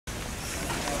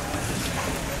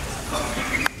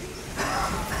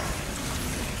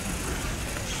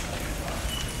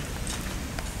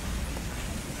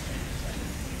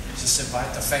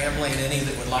invite the family and any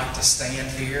that would like to stand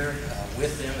here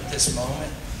with them at this moment.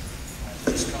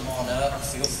 Just come on up,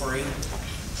 feel free.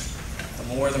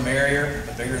 The more the merrier,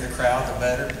 the bigger the crowd, the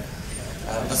better.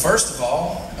 But first of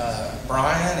all,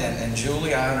 Brian and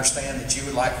Julie, I understand that you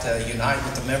would like to unite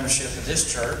with the membership of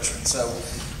this church, and so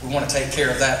we want to take care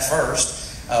of that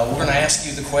first. We're going to ask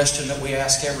you the question that we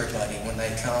ask everybody when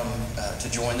they come to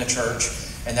join the church,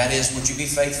 and that is, would you be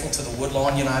faithful to the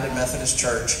Woodlawn United Methodist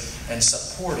Church and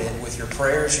support it with your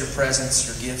prayers, your presence,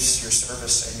 your gifts, your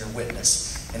service, and your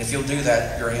witness? And if you'll do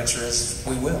that, your answer is,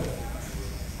 we will.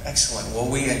 Excellent.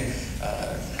 Well, we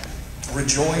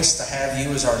rejoice to have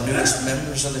you as our newest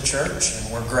members of the church,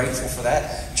 and we're grateful for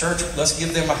that. Church, let's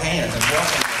give them a hand and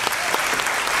welcome them.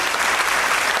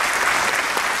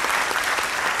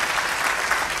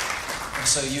 And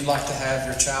so you'd like to have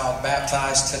your child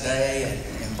baptized today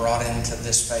and brought into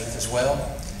this faith as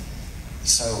well.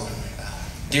 So,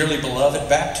 dearly beloved,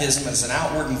 baptism is an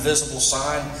outward and visible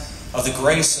sign of the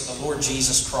grace of the Lord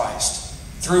Jesus Christ,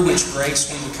 through which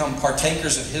grace we become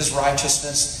partakers of His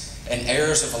righteousness and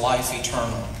heirs of a life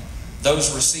eternal.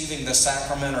 Those receiving the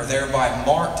sacrament are thereby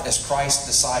marked as Christ's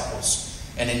disciples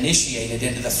and initiated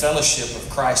into the fellowship of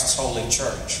Christ's holy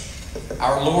church.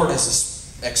 Our Lord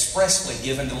has expressly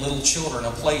given to little children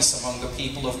a place among the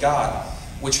people of God,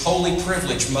 which holy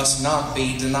privilege must not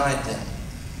be denied them.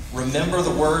 Remember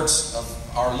the words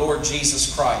of our Lord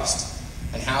Jesus Christ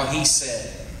and how He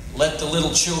said, "Let the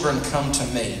little children come to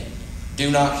me. Do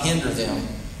not hinder them,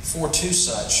 for to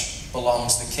such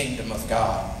belongs the kingdom of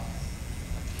God."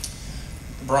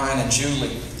 Brian and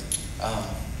Julie,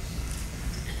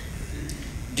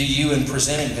 do you, in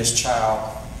presenting this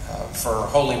child for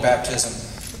holy baptism,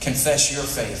 confess your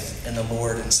faith in the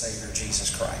Lord and Savior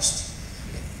Jesus Christ?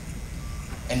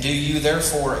 And do you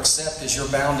therefore accept as your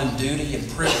bounden duty and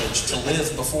privilege to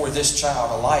live before this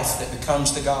child a life that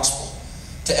becomes the gospel,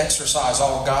 to exercise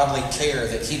all godly care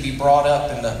that he be brought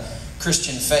up in the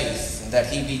Christian faith, and that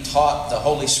he be taught the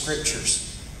Holy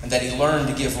Scriptures, and that he learn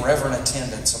to give reverent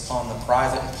attendance upon the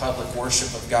private and public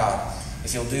worship of God?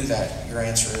 If you'll do that, your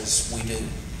answer is, we do.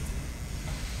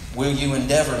 Will you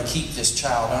endeavor to keep this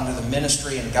child under the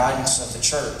ministry and guidance of the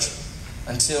church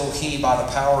until he, by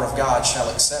the power of God, shall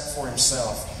accept for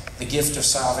himself the gift of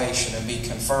salvation and be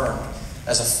confirmed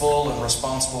as a full and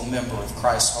responsible member of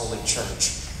Christ's holy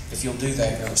church? If you'll do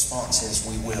that, your response is,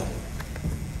 we will.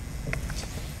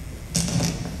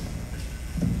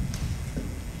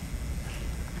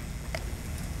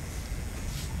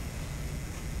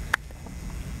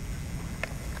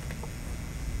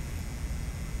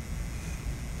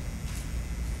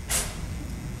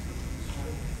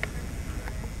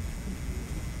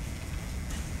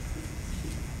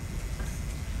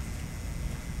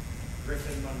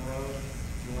 Monroe,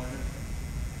 Joiner,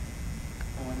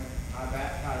 I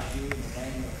baptize you in the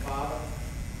name of the Father,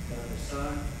 and of the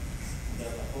Son, and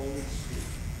of the Holy Spirit.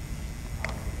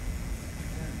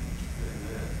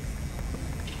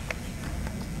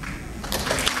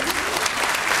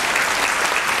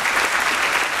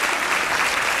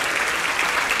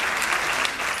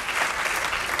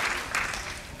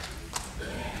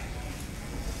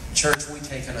 Church, we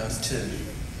take an oath too.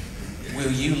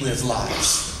 Will you live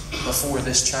lives before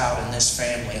this child and this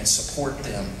family and support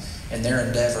them in their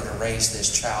endeavor to raise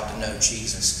this child to know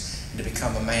Jesus and to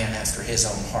become a man after His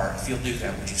own heart? If you'll do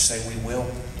that, would you say we will?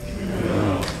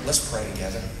 Amen. Let's pray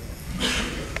together.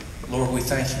 Lord, we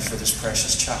thank you for this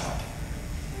precious child,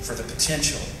 for the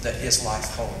potential that his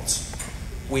life holds.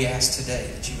 We ask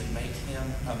today that you would make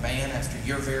him a man after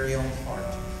your very own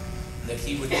heart, that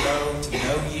he would grow to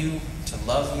know you, to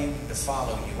love you, to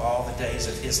follow you all the days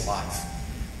of his life.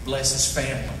 Bless his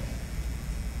family.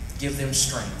 Give them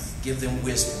strength. Give them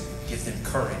wisdom. Give them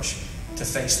courage to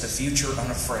face the future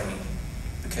unafraid,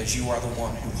 because you are the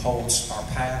one who holds our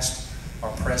past,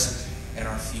 our present, and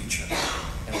our future,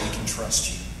 and we can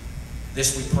trust you.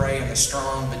 This we pray in the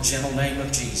strong but gentle name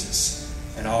of Jesus,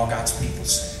 and all God's people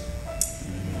say.